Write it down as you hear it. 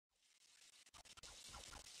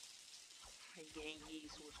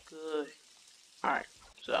Gangies was good. Alright,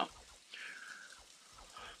 so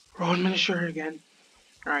Roadman Ashura again.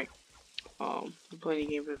 Alright. Been playing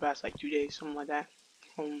the game for the past like 2 days, something like that.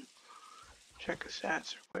 Check the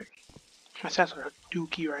stats real quick. My stats are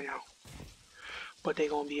dookie right now. But they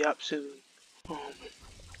gonna be up soon.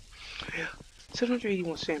 Yeah.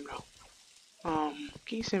 781 stamina.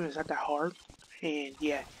 Getting stamina is not that hard. And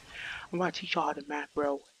yeah, I'm about to teach y'all how to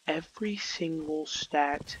macro every single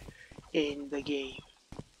stat in the game.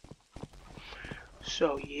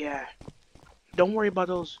 So yeah. Don't worry about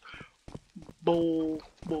those bull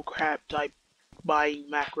crap type buying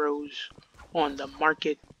macros on the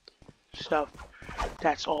market stuff.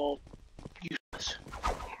 That's all useless.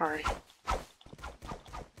 Alright.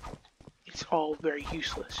 It's all very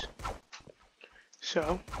useless.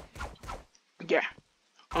 So yeah.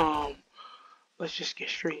 Let's just get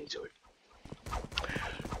straight into it.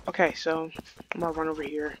 Okay, so I'm gonna run over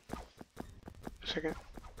here. A second.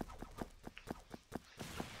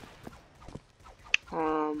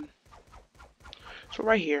 So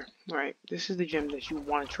right here, right, this is the gym that you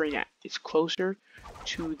want to train at. It's closer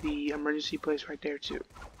to the emergency place right there too.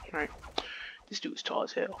 Right? This dude's tall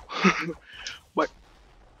as hell. But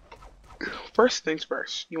first things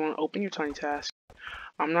first, you want to open your tiny task.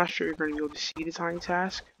 I'm not sure you're going to be able to see the tiny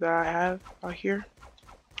task that I have out here,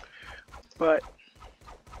 but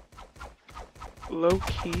low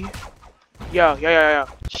key, yo,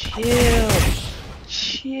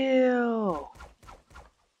 chill.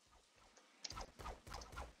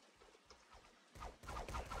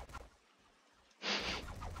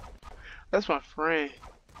 That's my friend.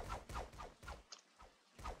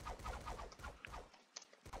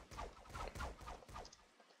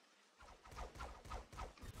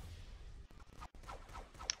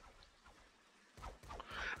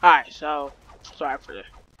 Alright, so sorry for the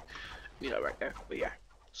right there, but yeah.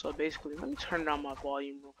 So basically, let me turn down my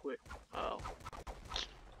volume real quick. Oh,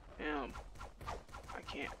 I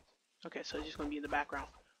can't. Okay, so it's just gonna be in the background.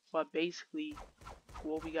 But basically,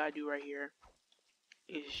 what we gotta do right here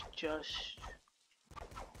is just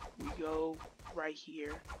we go right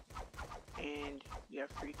here, and we have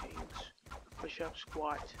three things: push up,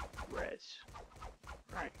 squat, res.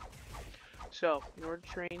 Right. So in order to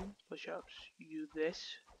train push-ups, you do this.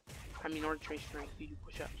 In order to train strength, you do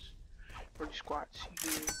push-ups. In order to squats, you do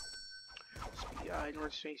speed. In order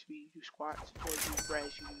to train speed, you do squats. In order to do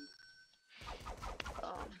res, you do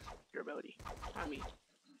durability.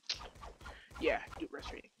 Yeah, do res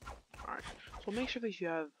training. Alright, so make sure that you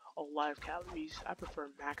have a lot of calories. I prefer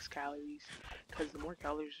max calories because the more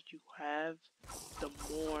calories that you have, the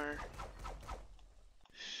more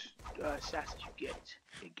stats that you get.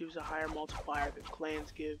 It gives a higher multiplier than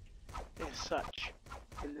clans give and such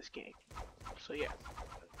in this game. So yeah,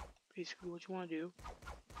 basically what you want to do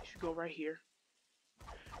is you go right here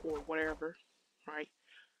or whatever, right?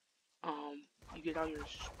 You get all your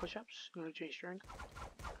push-ups, you want to change strength.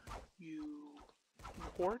 You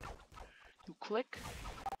record, you click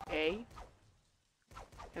A,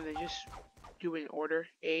 and then just do it in order: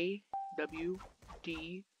 A, W,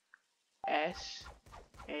 D, S,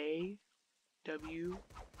 A, W,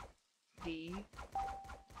 D,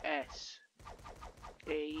 S,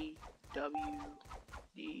 A, W,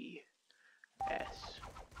 D, S.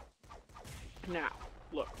 Now,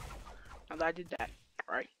 look. Now that I did that,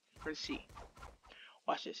 alright, let's see.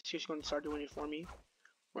 Watch this. It's just going to start doing it for me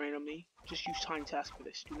randomly. Just use tiny task for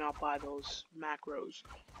this. Do not buy those macros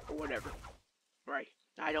or whatever. Right?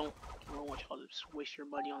 I don't want y'all to just waste your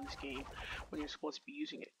money on this game when you're supposed to be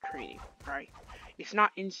using it training. Right? It's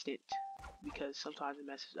not instant because sometimes it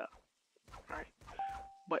messes up. Right?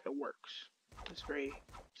 But it works. It's very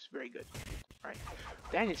good. Right?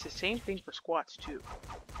 Then it's the same thing for squats too.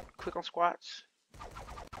 Click on squats,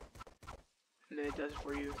 and then it does it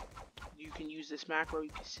for you. You can use this macro,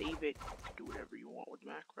 you can save it, you can do whatever you want with the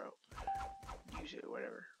macro. Use it,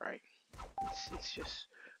 whatever, right? It's just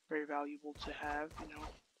very valuable to have,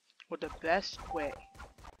 But the best way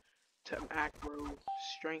to macro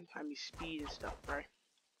strength, speed and stuff, right?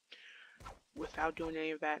 Without doing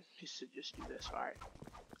any of that, is to just do this, alright?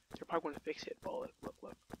 They're probably going to fix it, but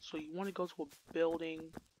look. So you want to go to a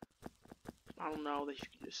building, I don't know, that you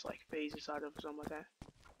can just like phase inside of or something like that.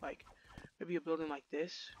 Like, maybe a building like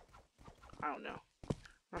this. I don't know.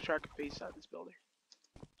 I'm not sure I can phase inside this building.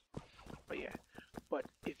 But yeah. But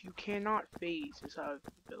if you cannot phase inside of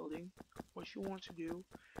the building, what you want to do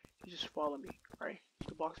is just follow me, right?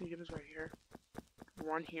 The boxing gym is right here.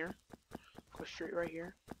 Run here. Go straight right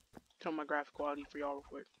here. Tell my graphic quality for y'all real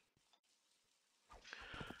quick.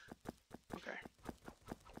 Okay.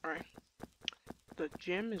 Alright. The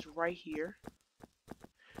gym is right here.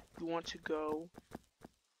 you want to go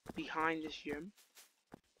behind this gym.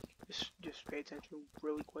 Just pay attention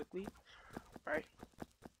really quickly, right?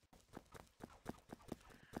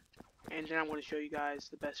 And then I'm going to show you guys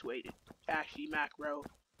the best way to actually macro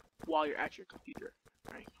while you're at your computer,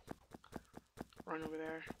 right? Run over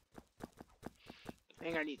there. I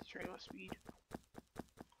think I need to train my speed.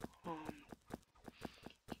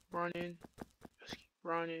 Keep running. Just keep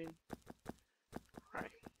running.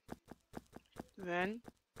 Right. Then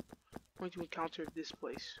I'm going to encounter this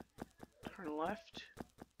place. Turn left.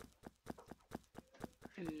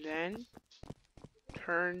 And then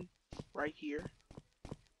turn right here.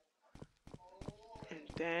 And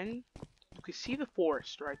then you can see the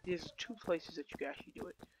forest, right? There's two places that you can actually do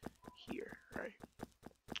it. Here, right?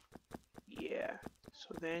 Yeah.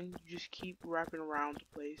 So then you just keep wrapping around the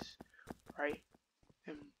place, right?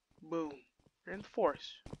 And boom, you're in the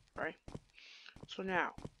forest, right? So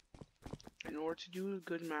now, in order to do a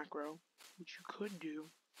good macro, which you could do,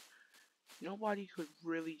 nobody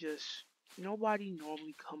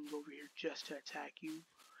normally comes over here just to attack you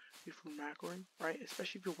if you're macroing, right?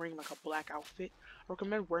 Especially if you're wearing like a black outfit. I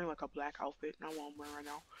recommend wearing like a black outfit, not what I'm wearing right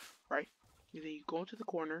now, right? And then you go into the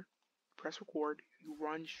corner, press record, you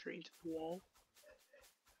run straight into the wall,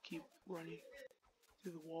 keep running to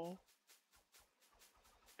the wall,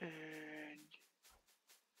 and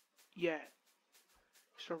yeah,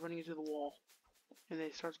 start running into the wall, and then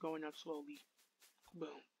it starts going up slowly.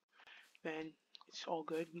 Boom. Then it's all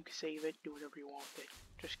good. You can save it, do whatever you want with it.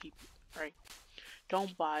 Just keep it, right?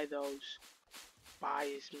 Don't buy those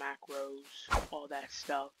bias macros, all that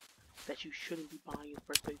stuff that you shouldn't be buying in the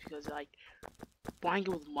first place, because like buying it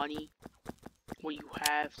with money when you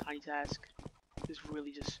have Tiny Task is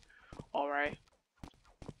really just alright.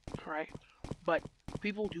 Right? But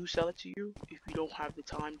people do sell it to you if you don't have the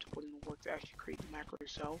time to put in the work to actually create the macro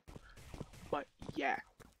yourself. But yeah.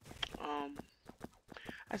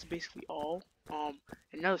 That's basically all.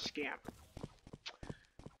 Another scam.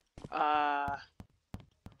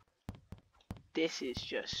 This is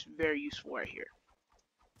just very useful right here.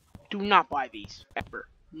 Do not buy these ever.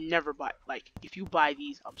 Never buy. Like, if you buy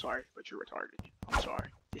these, I'm sorry, but you're retarded. I'm sorry.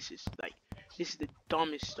 This is the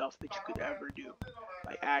dumbest stuff that you could ever do.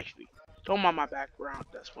 Like, actually, don't mind my background.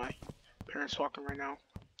 That's my parents talking right now.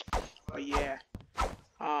 But yeah,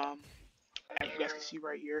 as you guys can see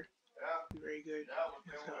right here, very good.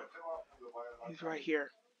 He's right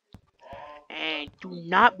here. And do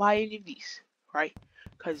not buy any of these, right?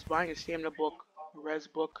 Because buying a stamina book, a res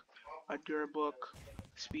book, a dura book,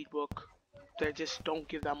 speed book, they just don't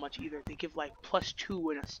give that much either. They give like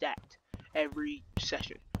 +2 in a stat every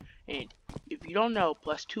session. And if you don't know,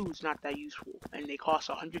 +2 is not that useful. And they cost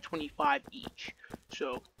 125 each.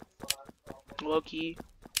 So, low key,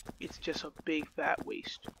 it's just a big fat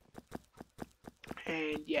waste.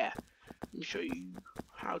 And yeah, let me show you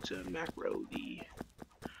how to macro the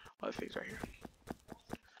other things right here.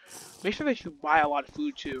 Make sure that you buy a lot of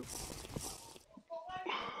food too.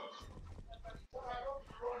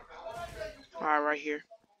 Alright, right here.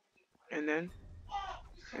 And then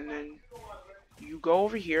you go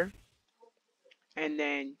over here, and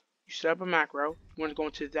then you set up a macro. You want to go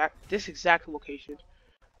into this exact location.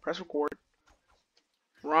 Press record.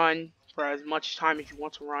 Run for as much time as you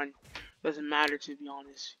want to run. Doesn't matter, to be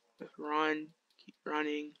honest. Just run, keep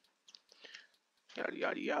running, yada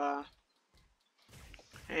yada yada.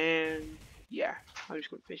 And yeah, I'm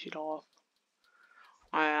just gonna finish it off.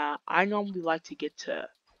 I normally like to get to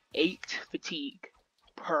 8 fatigue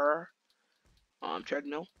per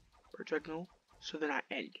treadmill, so then I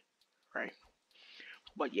end, right?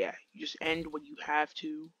 But yeah, you just end when you have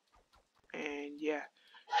to, and yeah,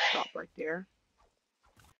 stop right there.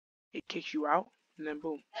 It kicks you out, and then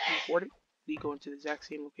boom, you record it. You go into the exact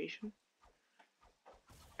same location,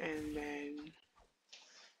 and then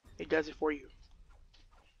it does it for you.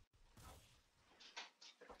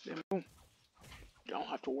 Then boom, you don't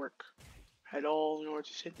have to work at all in order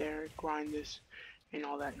to sit there and grind this and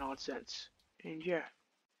all that nonsense. And yeah,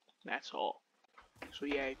 that's all. So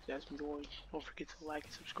yeah, if you guys enjoyed, don't forget to like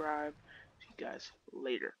and subscribe. See you guys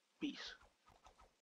later. Peace.